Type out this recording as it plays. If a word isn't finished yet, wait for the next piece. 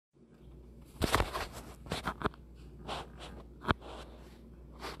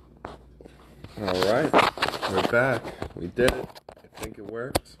All right, we're back. We did it. I think it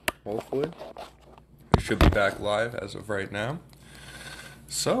worked. Hopefully, we should be back live as of right now.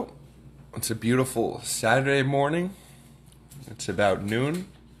 So, it's a beautiful Saturday morning. It's about noon,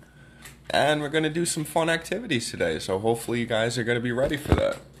 and we're gonna do some fun activities today. So hopefully, you guys are gonna be ready for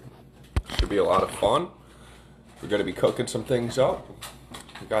that. Should be a lot of fun. We're gonna be cooking some things up.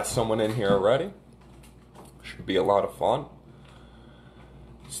 We got someone in here already. Should be a lot of fun.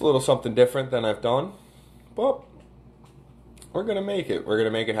 It's a little something different than I've done, but we're gonna make it. We're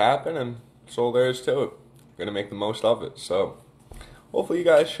gonna make it happen, and that's all there is to it. We're gonna make the most of it. So hopefully you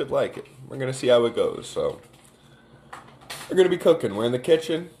guys should like it. We're gonna see how it goes. So we're gonna be cooking. We're in the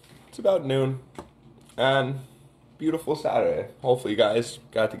kitchen. It's about noon, and beautiful Saturday. Hopefully you guys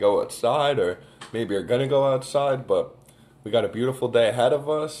got to go outside, or maybe are gonna go outside. But we got a beautiful day ahead of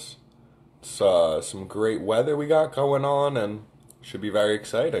us. It's some great weather we got going on, and should be very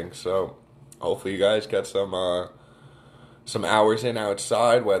exciting. So hopefully you guys get some hours in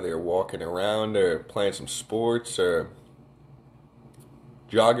outside, whether you're walking around or playing some sports or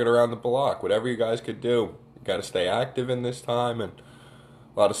jogging around the block, whatever you guys could do. You got to stay active in this time, and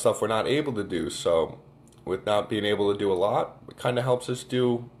a lot of stuff we're not able to do. So with not being able to do a lot, it kind of helps us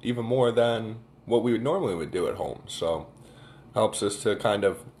do even more than what we would do at home. So helps us to kind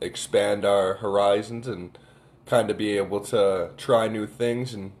of expand our horizons and kind of be able to try new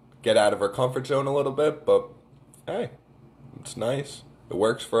things and get out of our comfort zone a little bit. But hey, it's nice. It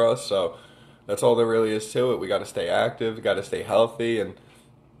works for us. So that's all there really is to it. We got to stay active, got to stay healthy, and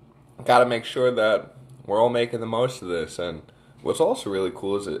got to make sure that we're all making the most of this. And what's also really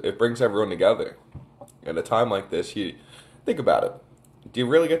cool is it brings everyone together. At a time like this, you think about it. Do you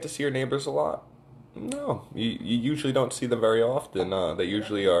really get to see your neighbors a lot? No, you usually don't see them very often. They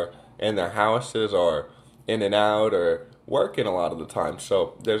usually are in their houses or in and out or working a lot of the time.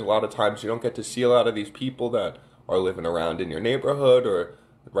 So there's a lot of times you don't get to see a lot of these people that are living around in your neighborhood or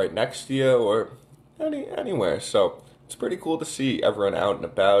right next to you or anywhere. So it's pretty cool to see everyone out and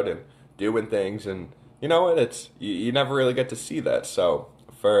about and doing things. And you know what? You never really get to see that. So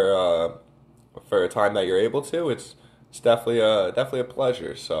for a time that you're able to, it's definitely a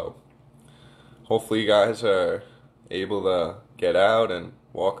pleasure. So hopefully you guys are able to get out and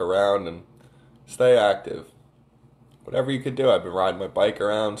walk around and stay active. Whatever you could do. I've been riding my bike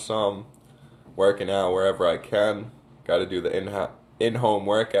around some, working out wherever I can. Got to do the in-home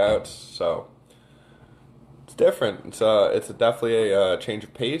workouts. So it's different. It's definitely a change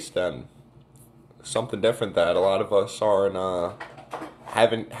of pace and something different that a lot of us aren't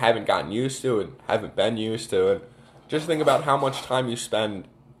haven't gotten used to and haven't been used to. And just think about how much time you spend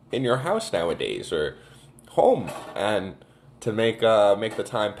in your house nowadays or home, and to make the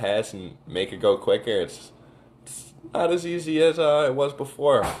time pass and make it go quicker, it's not as easy as it was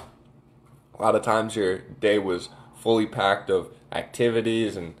before. A lot of times your day was fully packed of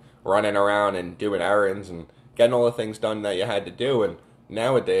activities and running around and doing errands and getting all the things done that you had to do. And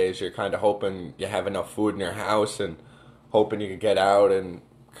nowadays you're kind of hoping you have enough food in your house and hoping you can get out and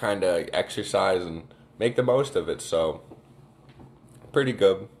kind of exercise and make the most of it. So pretty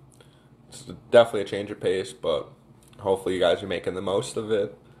good. It's definitely a change of pace, but hopefully you guys are making the most of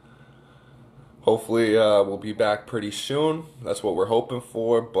it. Hopefully we'll be back pretty soon. That's what we're hoping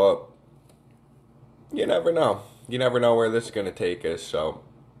for, but you never know. You never know where this is going to take us. So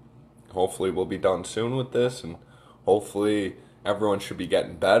hopefully we'll be done soon with this, and hopefully everyone should be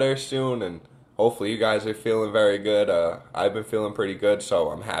getting better soon, and hopefully you guys are feeling very good. I've been feeling pretty good, so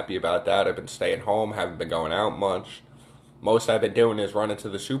I'm happy about that. I've been staying home, haven't been going out much. Most I've been doing is running to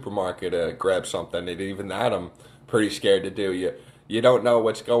the supermarket to grab something, and even that I'm pretty scared to do. You don't know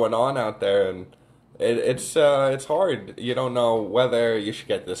what's going on out there, and it's hard. You don't know whether you should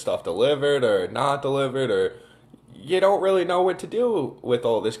get this stuff delivered or not delivered, or you don't really know what to do with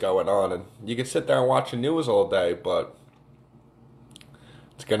all this going on. And you can sit there and watch the news all day, but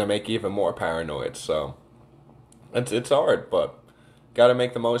it's gonna make you even more paranoid. So it's hard, but gotta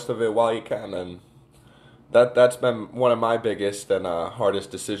make the most of it while you can. And that's been one of my biggest and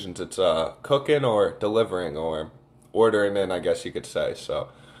hardest decisions. It's cooking or delivering or ordering in, I guess you could say. So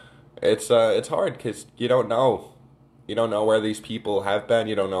it's hard because you don't know where these people have been.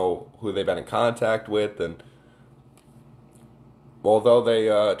 You don't know who they've been in contact with, and although they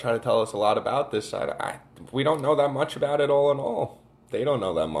try to tell us a lot about this, we don't know that much about it all in all. They don't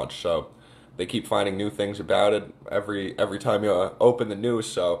know that much, so they keep finding new things about it every time you open the news.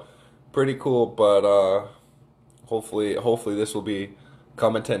 So pretty cool, but hopefully this will be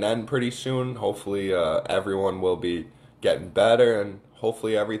coming to an end pretty soon. Hopefully everyone will be getting better, and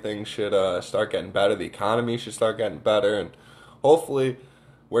hopefully everything should start getting better. The economy should start getting better, and hopefully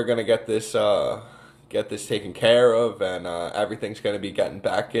we're gonna get this taken care of, and everything's gonna be getting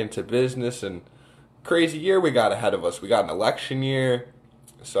back into business. And crazy year we got ahead of us. We got an election year,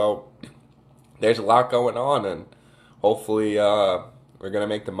 so there's a lot going on, and hopefully we're gonna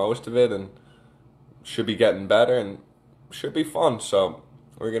make the most of it, and should be getting better, and should be fun. So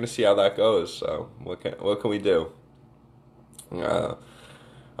we're gonna see how that goes. So what can we do? Uh,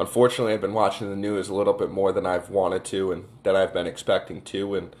 Unfortunately, I've been watching the news a little bit more than I've wanted to and than I've been expecting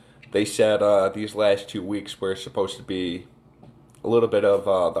to. And they said these last 2 weeks were supposed to be a little bit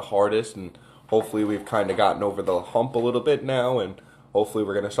of the hardest, and hopefully we've kind of gotten over the hump a little bit now, and hopefully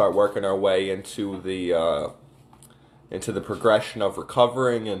we're going to start working our way into the progression of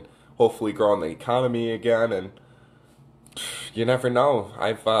recovering and hopefully growing the economy again. And you never know.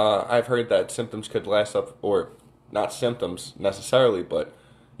 I've heard that symptoms could last up, or not symptoms necessarily, but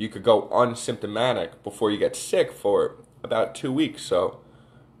you could go unsymptomatic before you get sick for about 2 weeks. So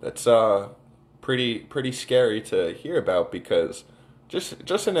that's pretty scary to hear about, because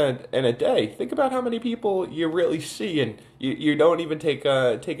just in a day, think about how many people you really see, and you don't even take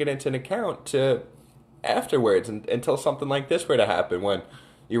it into account to afterwards, until something like this were to happen, when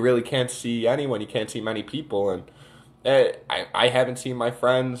you really can't see anyone, you can't see many people. And I haven't seen my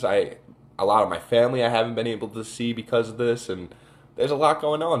friends, a lot of my family I haven't been able to see because of this, and there's a lot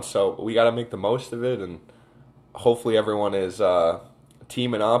going on, so we got to make the most of it, and hopefully everyone is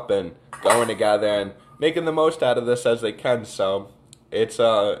teaming up and going together and making the most out of this as they can. So it's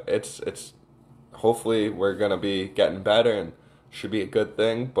hopefully we're gonna be getting better, and should be a good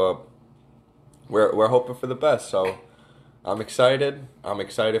thing, but we're hoping for the best. So I'm excited. I'm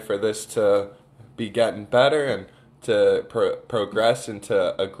excited for this to be getting better and to progress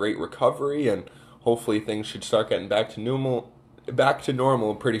into a great recovery, and hopefully things should start getting back to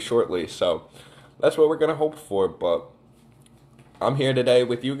normal pretty shortly. So that's what we're gonna hope for. But I'm here today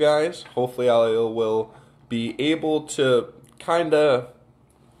with you guys. Hopefully I will be able to kind of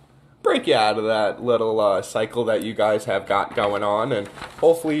break you out of that little cycle that you guys have got going on, and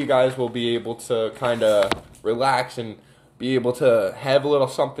hopefully you guys will be able to kind of relax and be able to have a little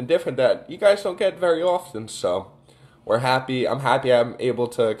something different that you guys don't get very often. So I'm happy I'm able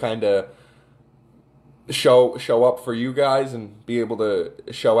to kind of show up for you guys and be able to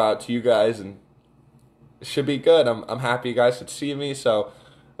show out to you guys, and it should be good. I'm happy you guys could see me, so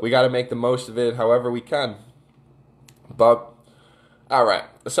we got to make the most of it however we can. But all right,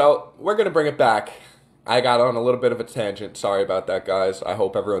 so we're gonna bring it back. I got on a little bit of a tangent. Sorry about that, guys. I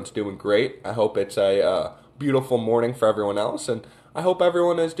hope everyone's doing great. I hope it's a beautiful morning for everyone else, and I hope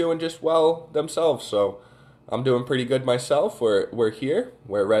everyone is doing just well themselves. So I'm doing pretty good myself. We're here.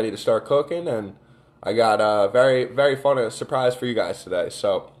 We're ready to start cooking, and I got a very fun surprise for you guys today.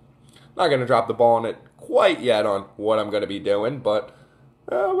 So not going to drop the ball on it quite yet on what I'm going to be doing, but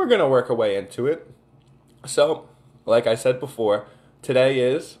we're going to work our way into it. So, like I said before, today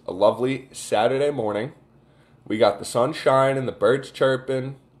is a lovely Saturday morning. We got the sun shining, the birds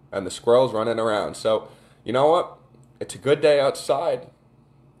chirping, and the squirrels running around. So, you know what? It's a good day outside.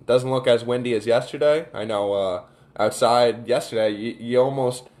 It doesn't look as windy as yesterday. I know outside yesterday,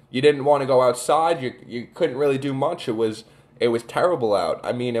 you didn't want to go outside. You couldn't really do much. It was terrible out.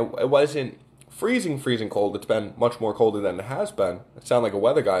 I mean, it wasn't freezing cold. It's been much more colder than it has been. I sound like a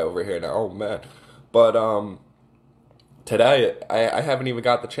weather guy over here now. Oh man. But today I haven't even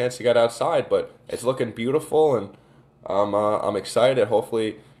got the chance to get outside, but it's looking beautiful, and I'm excited.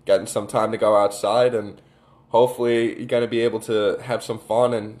 Hopefully getting some time to go outside, and hopefully you're gonna be able to have some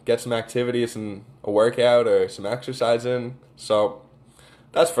fun and get some activities and a workout or some exercise in. So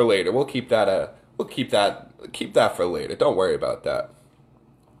that's for later. We'll keep that for later. Don't worry about that.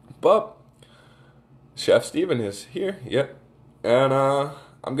 But Chef Steven is here. Yep. And I'm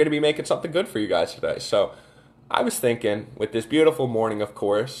going to be making something good for you guys today. So I was thinking, with this beautiful morning, of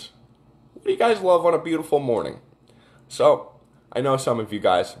course, what do you guys love on a beautiful morning? So I know some of you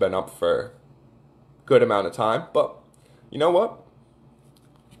guys have been up for a good amount of time, but you know what?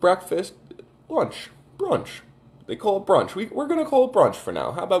 Breakfast, lunch, brunch. They call it brunch. We're going to call it brunch for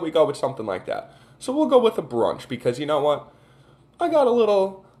now. How about we go with something like that? So we'll go with a brunch, because you know what? I got a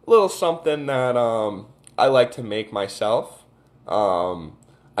little something that I like to make myself.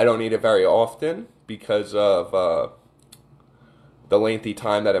 I don't eat it very often because of the lengthy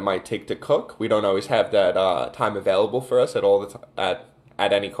time that it might take to cook. We don't always have that time available for us at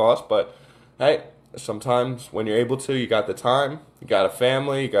any cost. But hey, sometimes when you're able to, you got the time, you got a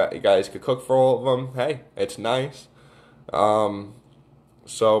family, you guys could cook for all of them. Hey, it's nice.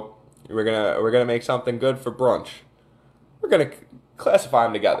 So we're gonna make something good for brunch. We're gonna classify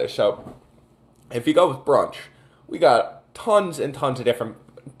them together. So if you go with brunch, we got tons and tons of different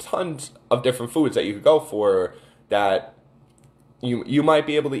tons of different foods that you could go for that you might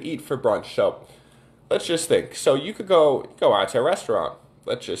be able to eat for brunch. So let's just think. So you could go out to a restaurant.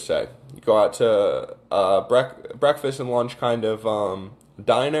 Let's just say you go out to a breakfast and lunch kind of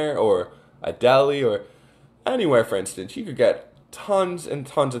diner or a deli or anywhere. For instance, you could get tons and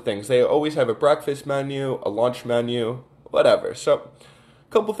tons of things. They always have a breakfast menu, a lunch menu, whatever. So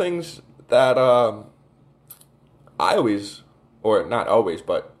a couple things that I always, or not always,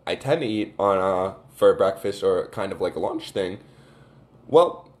 but I tend to eat on for a breakfast or kind of like a lunch thing.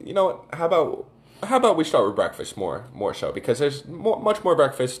 Well, you know what? How about we start with breakfast more so, because there's much more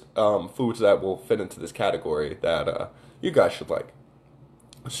breakfast foods that will fit into this category that you guys should like.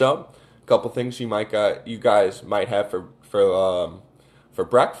 So, a couple things you guys might have for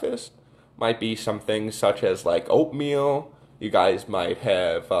breakfast might be some things such as like oatmeal. You guys might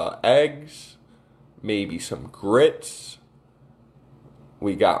have eggs, maybe some grits.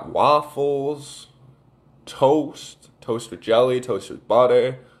 We got waffles, toast with jelly, toast with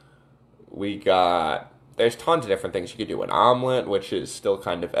butter. There's tons of different things you could do. An omelet, which is still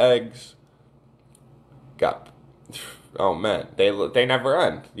kind of eggs. Oh man, they never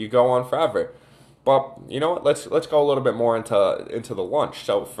end. You go on forever. But you know what? Let's go a little bit more into the lunch.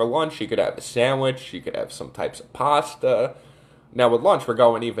 So for lunch, you could have a sandwich. You could have some types of pasta. Now with lunch, we're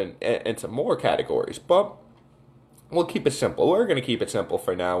going even into more categories, but we'll keep it simple. We're gonna keep it simple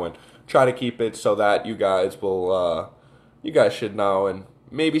for now and try to keep it so that you guys should know, and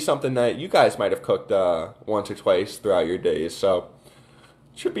maybe something that you guys might have cooked once or twice throughout your days. So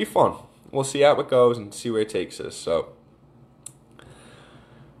it should be fun. We'll see how it goes and see where it takes us. So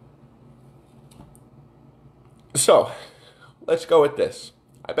let's go with this.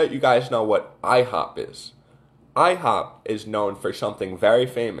 I bet you guys know what IHOP is. IHOP is known for something very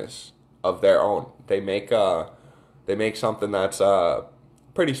famous of their own. They make something that's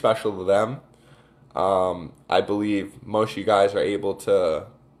pretty special to them. I believe most of you guys are able to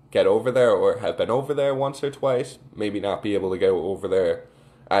get over there or have been over there once or twice. Maybe not be able to get over there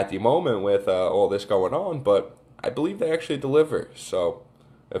at the moment with all this going on, but I believe they actually deliver. So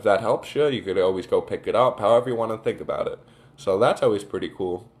if that helps you, you could always go pick it up, however you want to think about it. So that's always pretty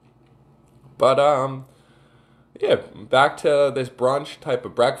cool. But yeah, back to this brunch type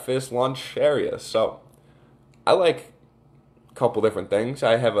of breakfast, lunch area. So I like a couple different things.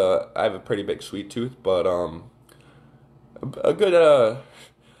 I have a pretty big sweet tooth, but a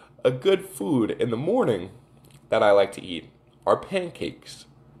good food in the morning that I like to eat are pancakes.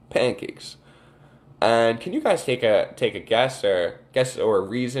 Pancakes. And can you guys take a guess or a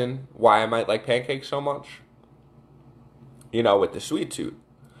reason why I might like pancakes so much? You know, with the sweet tooth.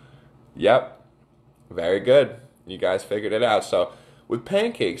 Yep. Very good. You guys figured it out. So with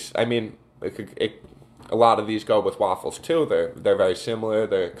pancakes, I mean, a lot of these go with waffles too. They're very similar.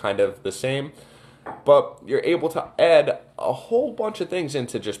 They're kind of the same. But you're able to add a whole bunch of things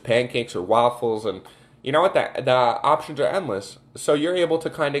into just pancakes or waffles, and you know what? The options are endless. So you're able to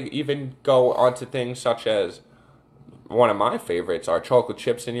kind of even go onto things such as, one of my favorites are chocolate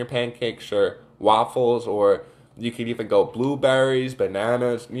chips in your pancakes or waffles, or you could even go blueberries,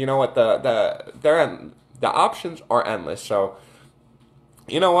 bananas. You know what? The options are endless. So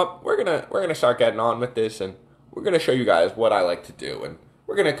you know what? We're gonna start getting on with this, and we're gonna show you guys what I like to do, and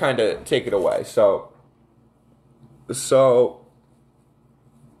we're gonna kind of take it away. So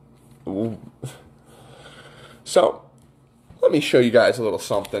let me show you guys a little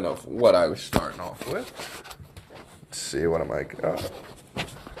something of what I was starting off with. Let's see, what am I?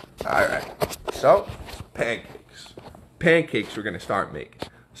 All right. So pancakes. Pancakes we're gonna start making.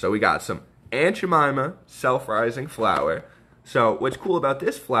 So we got some Aunt Jemima self-rising flour. So what's cool about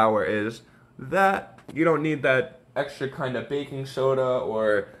this flour is that you don't need that extra kind of baking soda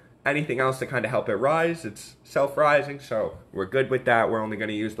or anything else to kind of help it rise. It's self-rising, so we're good with that. We're only going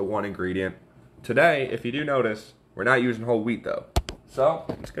to use the one ingredient. Today, if you do notice, we're not using whole wheat though. So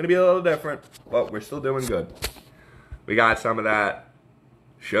it's going to be a little different, but we're still doing good. We got some of that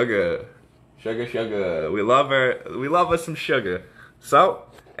sugar. Sugar. We love us some sugar. So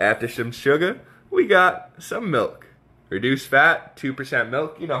after some sugar, we got some milk. Reduced fat, 2%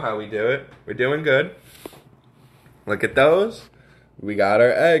 milk. You know how we do it. We're doing good. Look at those. We got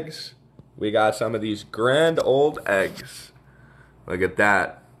our eggs. We got some of these grand old eggs. Look at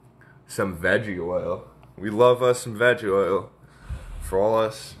that. Some veggie oil. We love us some veggie oil for all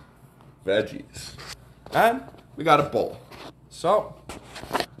us veggies. And we got a bowl. So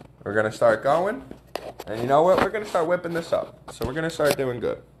we're going to start going. And you know what? We're going to start whipping this up. So we're going to start doing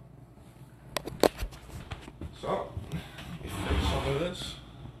good. So some of this.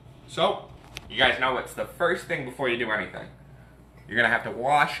 So, you guys know what's the first thing before you do anything? you're gonna have to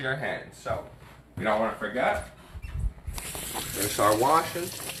wash your hands. So you don't want to forget. I'm gonna start washing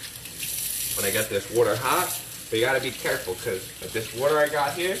when I get this water hot. But you gotta be careful because this water I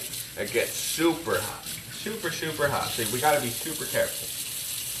got here, it gets super hot. Super, super hot. So we gotta be super careful.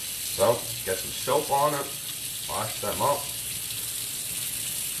 So get some soap on it, wash them up.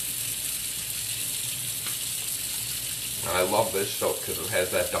 And I love this soap because it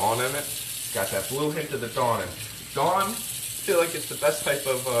has that Dawn in it. It's got that blue hint of the Dawn. And Dawn, I feel like it's the best type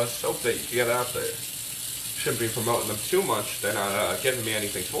of soap that you can get out there. Shouldn't be promoting them too much. They're not giving me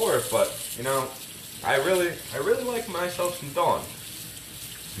anything for it, but you know, I really like myself some Dawn.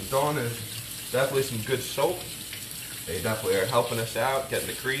 And Dawn is definitely some good soap. They definitely are helping us out, getting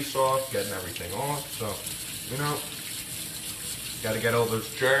the grease off, getting everything off. So, you know, got to get all those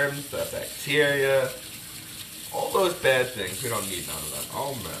germs, that bacteria, all those bad things. We don't need none of that.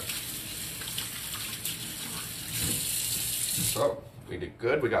 Oh man. So we did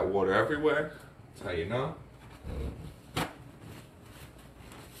good. We got water everywhere. That's how you know.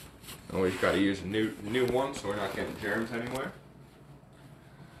 Always got to use a new one so we're not getting germs anywhere.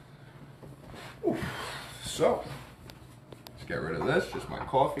 Ooh. So let's get rid of this. Just my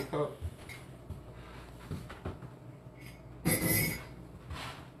coffee cup.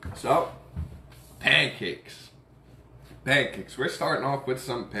 So pancakes. Pancakes. We're starting off with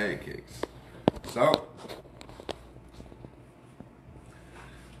some pancakes. So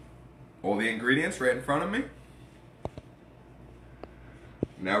all the ingredients right in front of me.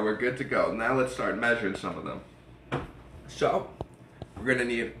 Now we're good to go. Now let's start measuring some of them. So, we're gonna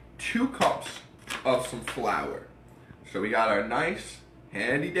need 2 cups of some flour. So we got our nice,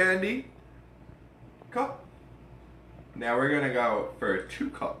 handy dandy cup. Now we're gonna go for 2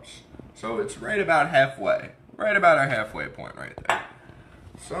 cups. So it's right about halfway. Right about our halfway point right there.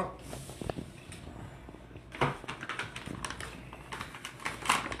 So,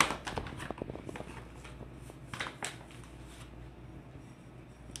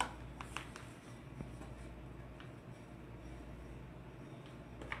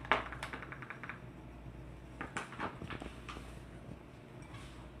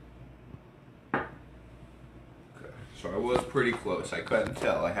 so I was pretty close. I couldn't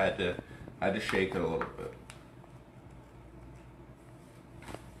tell. I had to shake it a little bit.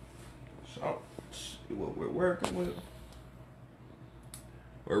 So let's see what we're working with.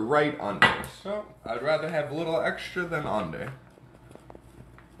 We're right under. So I'd rather have a little extra than under.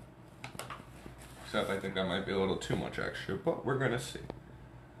 Except I think that might be a little too much extra, but we're gonna see.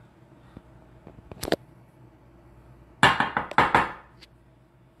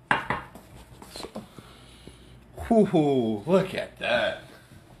 Ooh, look at that.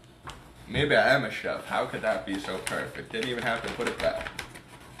 Maybe I am a chef. How could that be so perfect? Didn't even have to put it back.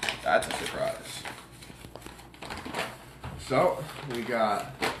 That's a surprise. So, we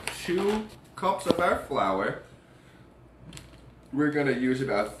got 2 cups of our flour. We're gonna use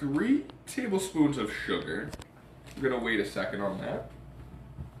about 3 tablespoons of sugar. We're gonna wait a second on that.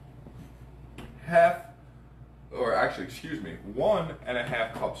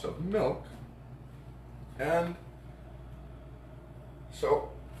 1.5 cups of milk. And so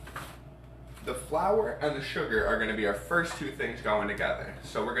the flour and the sugar are going to be our first 2 things going together.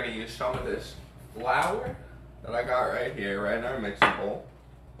 So we're going to use some of this flour that I got right here, right in our mixing bowl.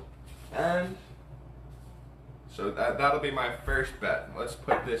 And so that'll be my first bet. Let's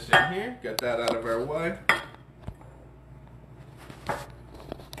put this in here, get that out of our way.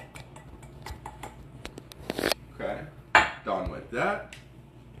 Okay, done with that.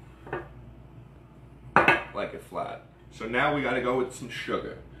 Like it flat. So now we gotta go with some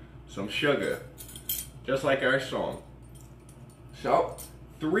sugar. Some sugar. Just like our song. So,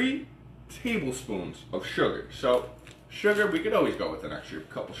 3 tablespoons of sugar. So, sugar, we could always go with an extra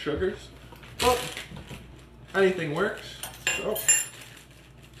couple sugars. But, anything works. So, let's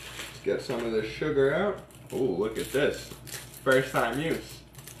get some of this sugar out. Oh, look at this. First time use.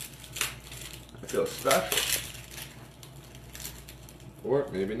 I feel special. Or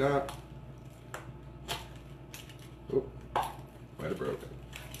maybe not. Oh, might have broken.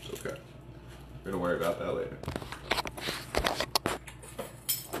 It's okay. We're gonna worry about that later.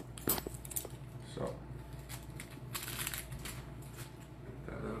 So, get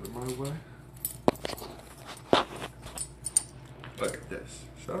that out of my way. Look at this.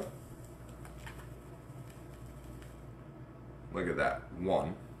 So, look at that.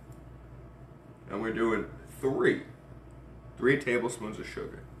 1. And we're doing 3. 3 tablespoons of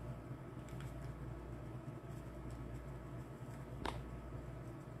sugar.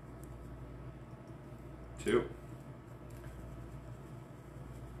 2,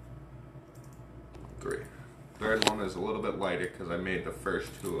 3. Third one is a little bit lighter because I made the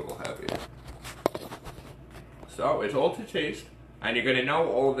first two a little heavier. So it's all to taste, and you're gonna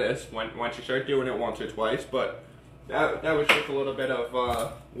know all this once you start doing it once or twice. But that was just a little bit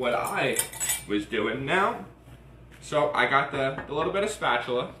of what I was doing now. So I got the little bit of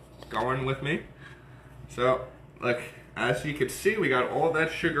spatula going with me. So look, as you can see, we got all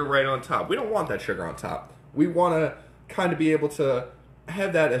that sugar right on top. We don't want that sugar on top. We want to kind of be able to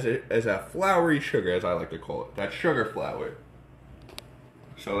have that as a floury sugar, as I like to call it. That sugar flour.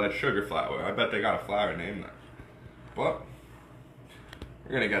 So that sugar flour. I bet they got a flour name there. But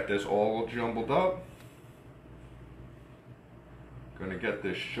we're gonna get this all jumbled up. Gonna get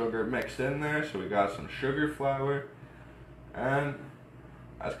this sugar mixed in there, so we got some sugar flour, and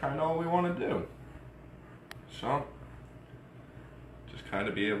that's kind of all we want to do. So just kind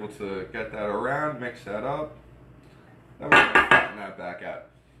of be able to get that around, mix that up. Then we're gonna flatten that back out.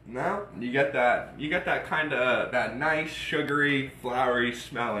 Now you get that kind of that nice sugary, floury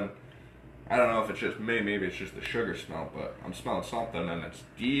smelling. I don't know if it's just me, maybe it's just the sugar smell, but I'm smelling something and it's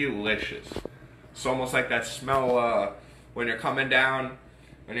delicious. It's almost like that smell when you're coming down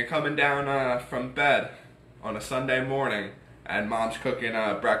from bed on a Sunday morning and mom's cooking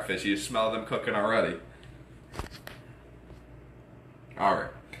breakfast. You smell them cooking already. Alright,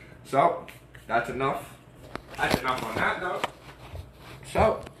 so that's enough. That's enough on that note.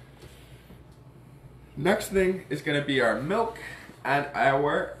 So, next thing is going to be our milk and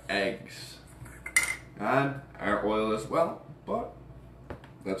our eggs. And our oil as well, but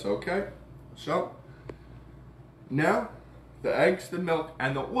that's okay. So, now the eggs, the milk,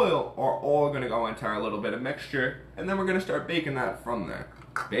 and the oil are all going to go into our little bit of mixture, and then we're going to start baking that from there.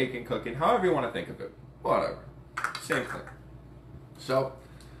 Baking, cooking, however you want to think of it. Whatever. Same thing. So,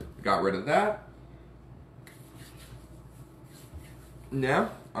 we got rid of that. Now,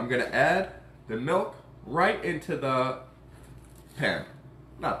 I'm going to add the milk right into the pan.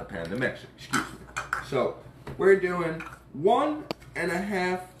 Not the pan, the mixer, excuse me. So, we're doing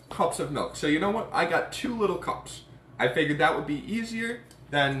 1.5 cups of milk. So, you know what? I got 2 little cups. I figured that would be easier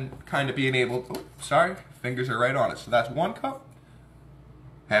than kind of being able to, oh, sorry, fingers are right on it. So that's 1 cup,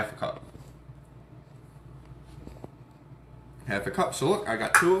 half a cup. Half a cup. So look, I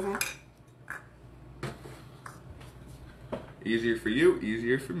got 2 of them. Easier for you,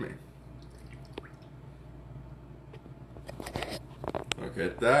 easier for me. Look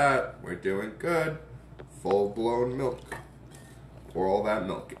at that. We're doing good. Full-blown milk. Pour all that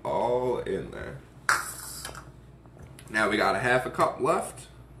milk all in there. Now we got a half a cup left.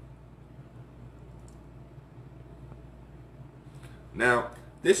 Now,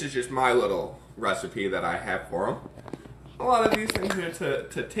 this is just my little recipe that I have for them. A lot of these things are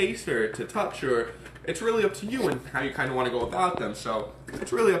to taste or to touch, or it's really up to you and how you kind of want to go about them. So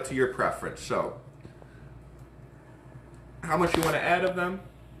it's really up to your preference. So how much you want to add of them.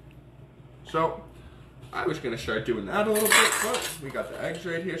 So I was going to start doing that a little bit, but we got the eggs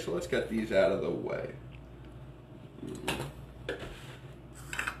right here, so let's get these out of the way.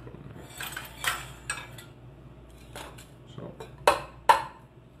 So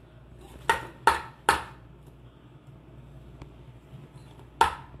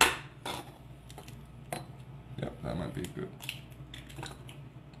yep, that might be good.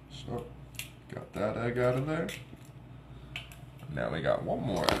 So got that egg out of there. Now we got 1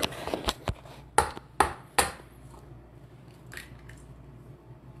 more egg.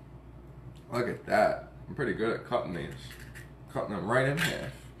 Look at that. I'm pretty good at cutting these. Cutting them right in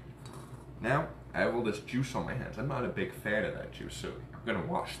half. Now, I have all this juice on my hands. I'm not a big fan of that juice, so I'm gonna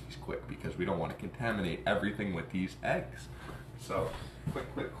wash these quick because we don't want to contaminate everything with these eggs. So,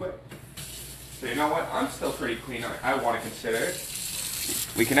 quick, quick, quick. So you know what? I'm still pretty clean. I want to consider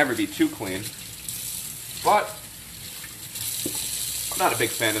it. We can never be too clean. But, I'm not a big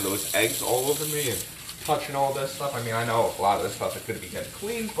fan of those eggs all over me and touching all this stuff. I mean, I know a lot of this stuff is going to be getting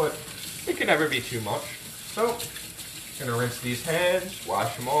clean, but it can never be too much. So, gonna rinse these hands,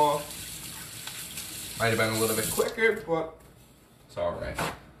 wash them off. Might have been a little bit quicker, but it's alright.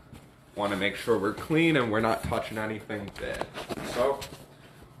 Want to make sure we're clean and we're not touching anything bad. So,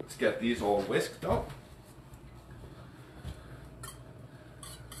 let's get these all whisked up.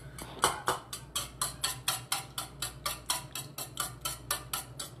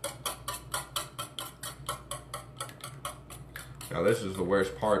 Now this is the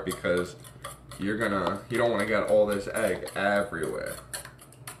worst part because you don't want to get all this egg everywhere.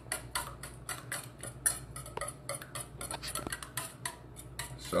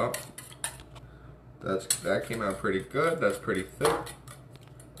 So that came out pretty good. That's pretty thick.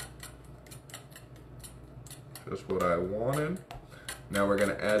 Just what I wanted. Now we're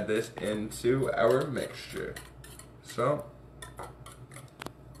gonna add this into our mixture. So,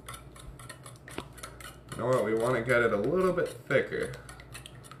 you know what, we want to get it a little bit thicker.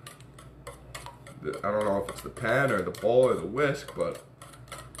 I don't know if it's the pen or the bowl or the whisk, but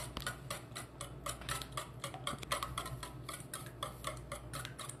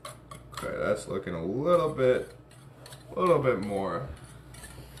okay, that's looking a little bit more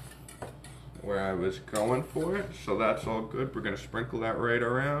where I was going for it. So that's all good. We're gonna sprinkle that right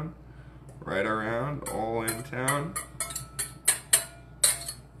around, all in town.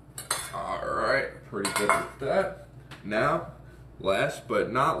 All right, pretty good with that. Now, last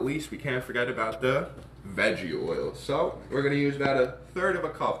but not least, we can't forget about the veggie oil. So we're gonna use about 1/3 of a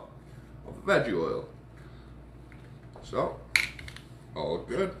cup of veggie oil. So, all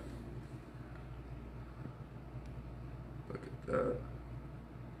good. Look at that.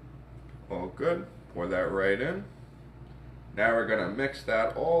 All good. Pour that right in. Now we're gonna mix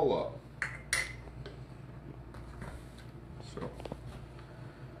that all up. So,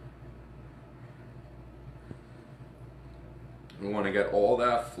 we want to get all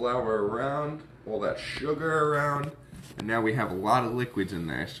that flour around, all that sugar around, and now we have a lot of liquids in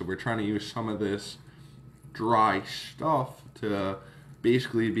there. So we're trying to use some of this dry stuff to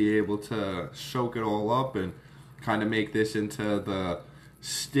basically be able to soak it all up and kind of make this into the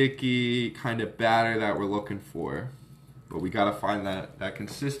sticky kind of batter that we're looking for. But we got to find that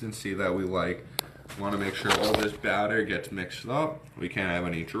consistency that we like. We want to make sure all this batter gets mixed up. We can't have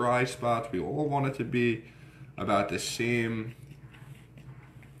any dry spots. We all want it to be about the same,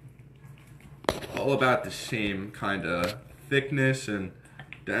 all about the same kind of thickness and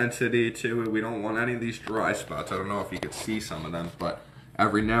density to it. We don't want any of these dry spots. I don't know if you could see some of them, but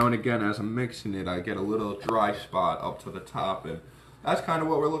every now and again as I'm mixing it, I get a little dry spot up to the top, and that's kind of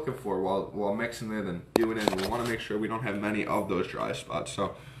what we're looking for while mixing it and doing it. And we want to make sure we don't have many of those dry spots.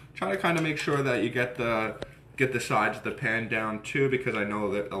 So try to kind of make sure that you get the sides of the pan down too, because I know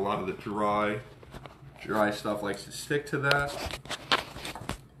that a lot of the dry stuff likes to stick to that.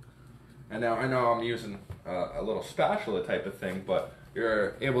 And now I know I'm using a little spatula type of thing, but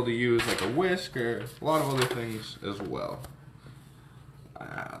you're able to use like a whisk or a lot of other things as well.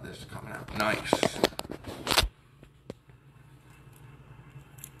 This is coming out nice.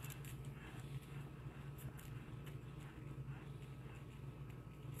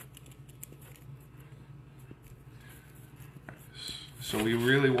 So we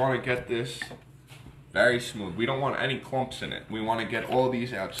really want to get this very smooth. We don't want any clumps in it. We want to get all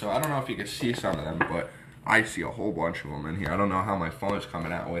these out. So I don't know if you can see some of them, but I see a whole bunch of them in here. I don't know how my phone is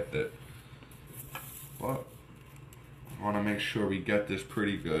coming out with it, but I want to make sure we get this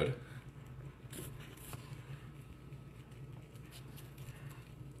pretty good.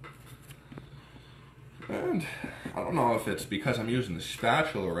 And I don't know if it's because I'm using the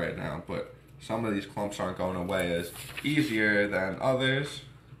spatula right now, but some of these clumps aren't going away as easier than others.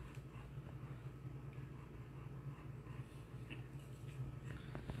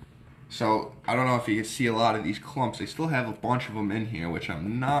 So I don't know if you can see a lot of these clumps. They still have a bunch of them in here, which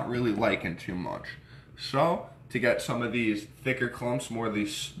I'm not really liking too much. So to get some of these thicker clumps, more of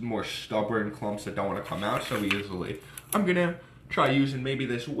these more stubborn clumps that don't want to come out so easily, I'm gonna try using maybe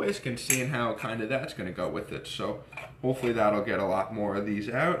this whisk and seeing how kind of that's gonna go with it. So hopefully that'll get a lot more of these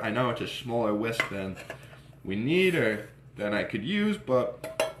out. I know it's a smaller whisk than we need or than I could use,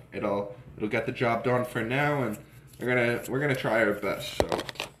 but it'll get the job done for now, and we're gonna try our best. So.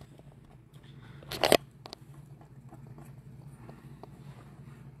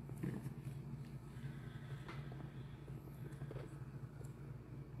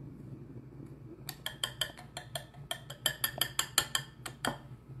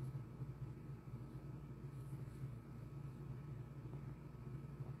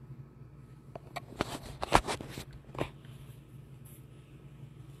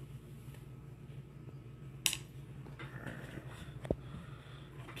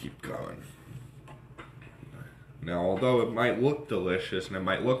 Keep going. Now, although it might look delicious and it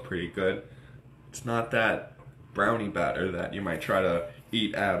might look pretty good, it's not that brownie batter that you might try to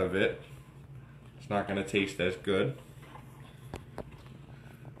eat out of it. It's not going to taste as good.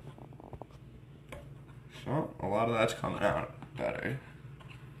 So, a lot of that's coming out better.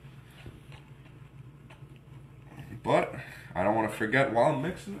 But, I don't want to forget while I'm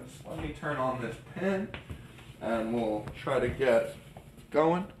mixing this, let me turn on this pan and we'll try to get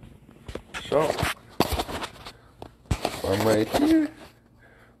going. So, I'm right here.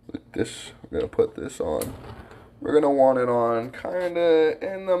 With this, we're gonna put this on. We're gonna want it on kind of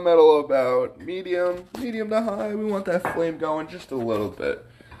in the middle, about medium to high. We want that flame going just a little bit.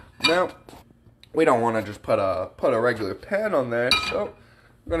 Now, we don't want to just put a regular pan on there, so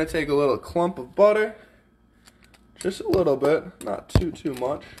we're gonna take a little clump of butter, Just a little bit, not too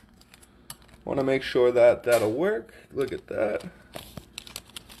much. Want to make sure that that'll work. Look at that.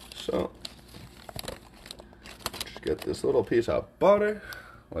 So, just get this little piece of butter.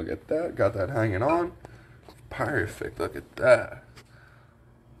 Look at that, got that hanging on. Perfect, look at that.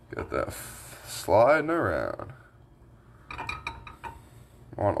 Got that sliding around.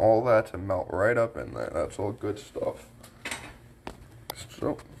 Want all that to melt right up in there. That's all good stuff.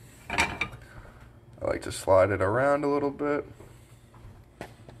 So, I like to slide it around a little bit.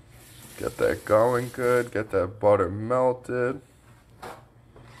 Get that going good. Get that butter melted.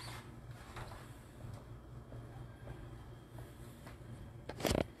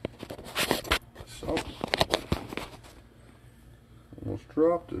 So, almost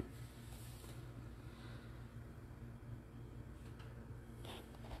dropped it.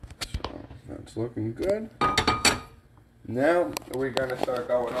 So, that's looking good. Now, we're going to start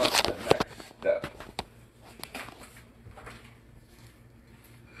going on to the next step.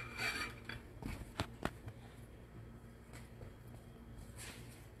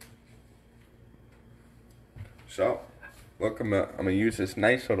 So, look, I'm gonna use this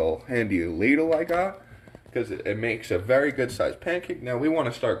nice little handy ladle I got, because it makes a very good sized pancake. Now we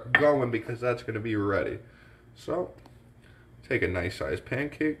want to start going because that's going to be ready. So, take a nice sized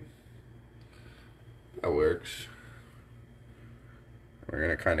pancake. That works. We're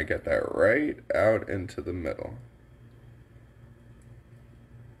going to kind of get that right out into the middle.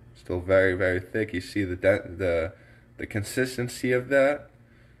 Still very, very thick. You see the consistency of that.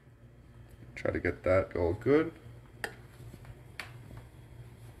 Try to get that all good.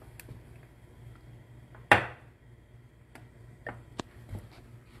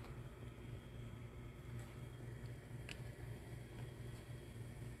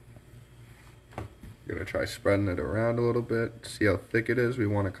 Gonna try spreading it around a little bit, see how thick it is. We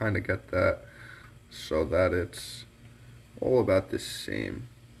want to kind of get that so that it's all about the same.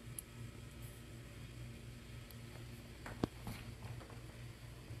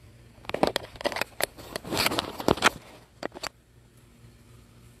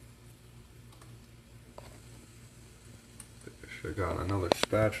 Should have got another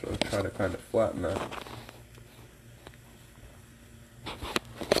spatula, try to kind of flatten that.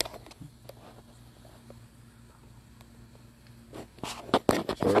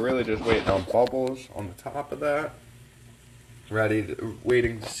 So we're really just waiting on bubbles on the top of that.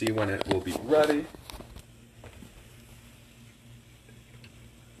 Waiting to see when it will be ready.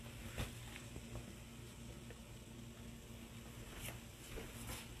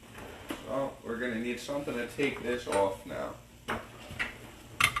 So we're gonna need something to take this off now.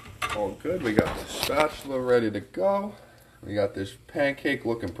 All good, we got the spatula ready to go. We got this pancake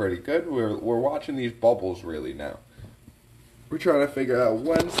looking pretty good. We're watching these bubbles really now. We're trying to figure out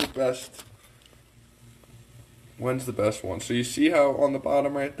when's the best one. So you see how on the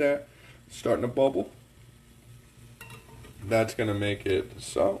bottom right there, it's starting to bubble? That's gonna make it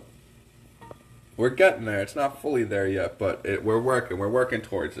so. We're getting there. It's not fully there yet, but we're working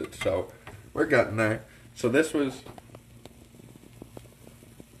towards it. So we're getting there. So this was.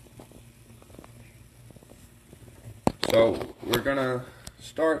 So we're gonna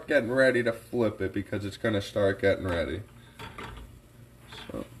start getting ready to flip it because it's gonna start getting ready.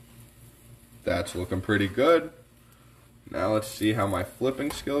 So that's looking pretty good. Now let's see how my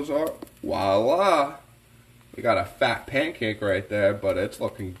flipping skills are. Voila! We got a fat pancake right there, but it's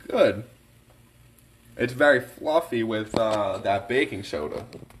looking good. It's very fluffy with that baking soda.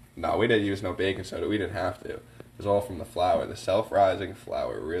 No, we didn't use no baking soda. We didn't have to. It was all from the flour. The self-rising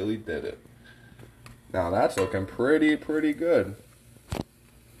flour really did it. Now that's looking pretty good.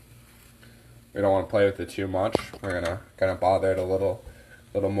 We don't want to play with it too much. We're gonna bother it a little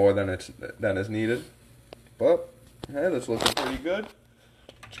more than is needed. But hey, that's looking pretty good.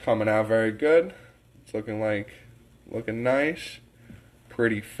 It's coming out very good. It's looking nice,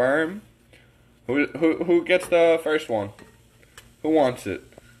 pretty firm. Who gets the first one? Who wants it?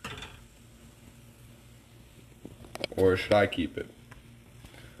 Or should I keep it?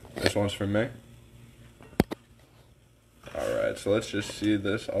 This one's for me. Alright, so let's just see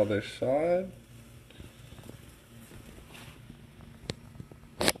this other side.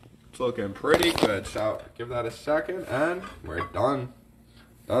 It's looking pretty good, so give that a second and we're done.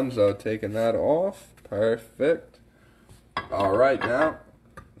 Donezo, taking that off. Perfect. Alright, now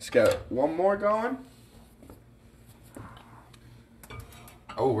let's get one more going.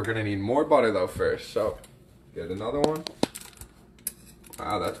 Oh, we're gonna need more butter though first, so get another one.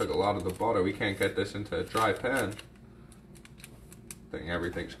 Wow, that took a lot of the butter. We can't get this into a dry pan. I think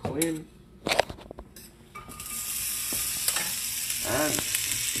everything's clean. And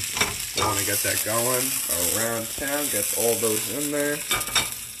want to get that going around town. Get all those in there.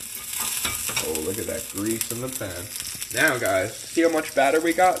 Oh, look at that grease in the pan. Now, guys, see how much batter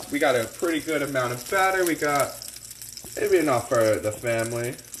we got? We got a pretty good amount of batter. We got maybe enough for the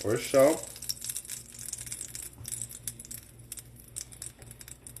family or so.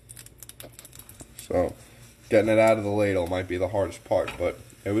 So, getting it out of the ladle might be the hardest part, but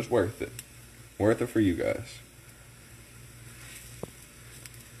it was worth it. Worth it for you guys.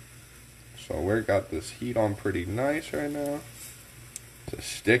 So we got this heat on pretty nice right now. It's a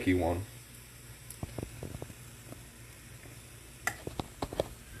sticky one.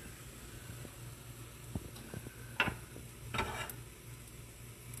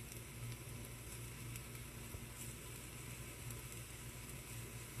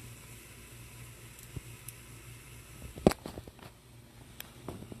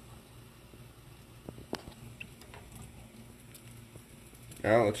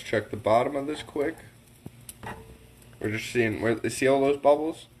 Now let's check the bottom of this quick. We're just seeing, see all those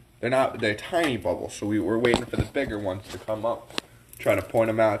bubbles? They're tiny bubbles, so we're waiting for the bigger ones to come up. Trying to point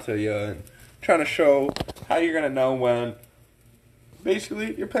them out to you and trying to show how you're going to know when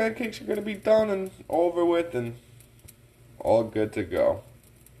basically your pancakes are going to be done and over with and all good to go.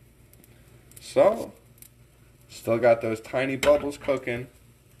 So, still got those tiny bubbles cooking,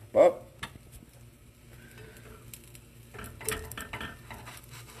 but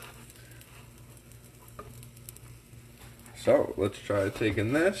so, let's try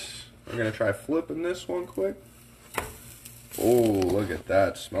taking this. We're going to try flipping this one quick. Oh, look at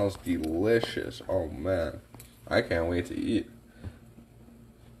that. Smells delicious. Oh, man. I can't wait to eat.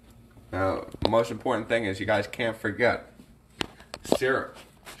 Now, the most important thing is you guys can't forget syrup.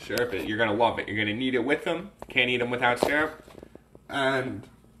 Syrup, you're going to love it. You're going to need it with them. Can't eat them without syrup. And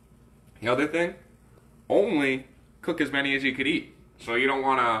the other thing, only cook as many as you could eat. So you don't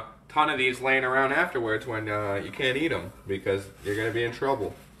want a ton of these laying around afterwards when you can't eat them because you're going to be in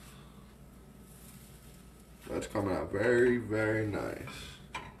trouble. That's coming out very, very nice.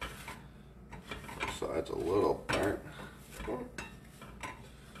 Side's a little burnt.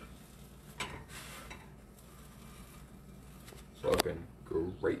 It's looking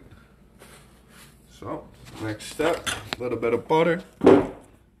great. So, next step, a little bit of butter.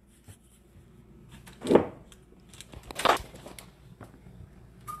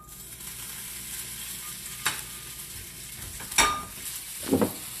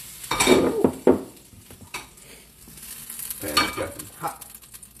 Pan's getting hot.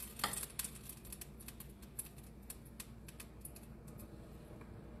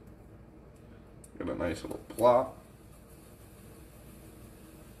 Got a nice little plop.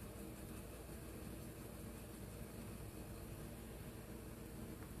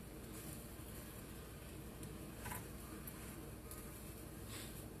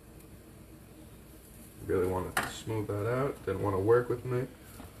 Really wanted to smooth that out. Didn't want to work with me.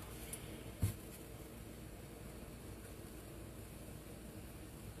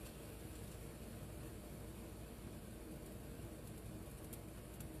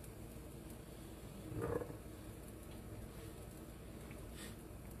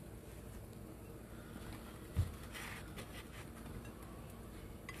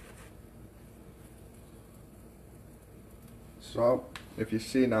 So, if you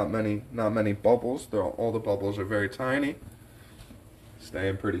see not many bubbles, all the bubbles are very tiny.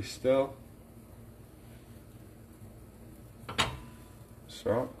 Staying pretty still.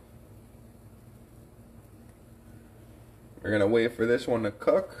 So, we're gonna wait for this one to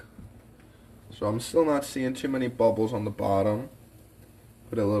cook. So I'm still not seeing too many bubbles on the bottom.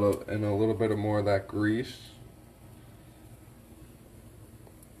 Put a little bit of more of that grease.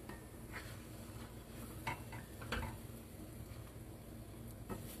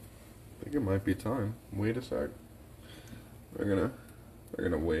 I think it might be time. Wait a sec. We're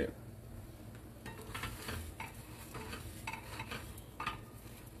gonna wait.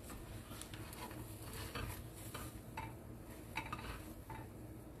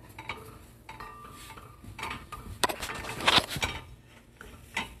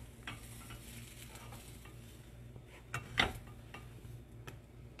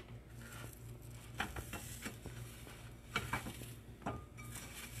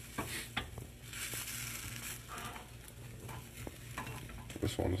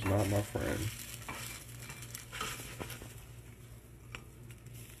 This one is not my friend.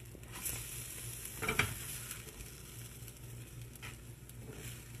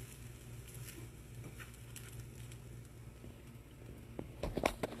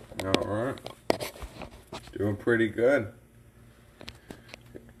 Alright. Doing pretty good.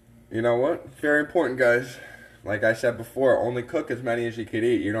 You know what? Very important, guys. like I said before, only cook as many as you could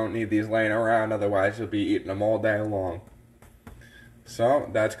eat. You don't need these laying around, otherwise you'll be eating them all day long. So,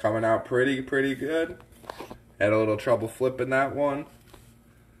 that's coming out pretty good. Had a little trouble flipping that one.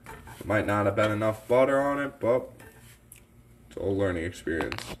 Might not have been enough butter on it, but it's all learning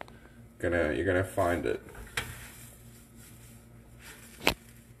experience. You're gonna find it.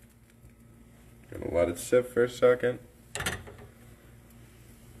 Gonna let it sit for a second.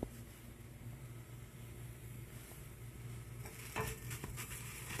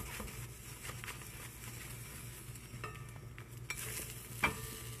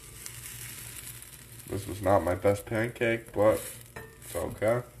 This was not my best pancake, but it's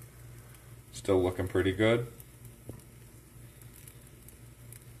okay. Still looking pretty good.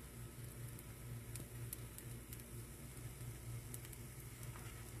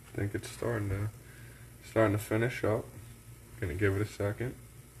 I think it's starting to finish up. Gonna give it a second.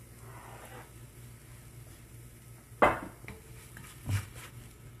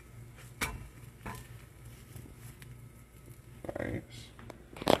 Nice.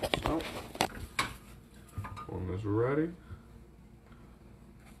 So, one is ready.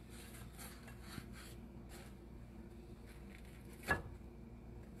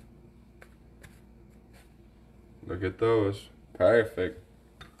 Look at those. Perfect.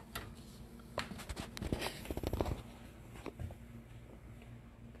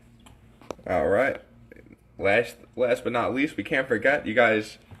 All right. Last but not least, we can't forget, you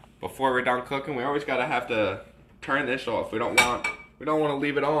guys, before we're done cooking, we always have to turn this off. We don't want to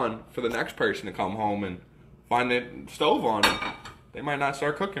leave it on for the next person to come home and find the stove on it. They might not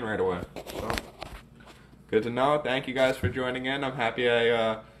start cooking right away. So, good to know. Thank you guys for joining in. I'm happy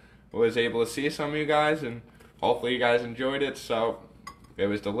I was able to see some of you guys, and hopefully you guys enjoyed it. So, it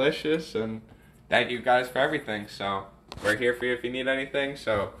was delicious, and thank you guys for everything. So, we're here for you if you need anything.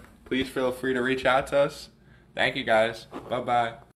 So, please feel free to reach out to us. Thank you guys. Bye-bye.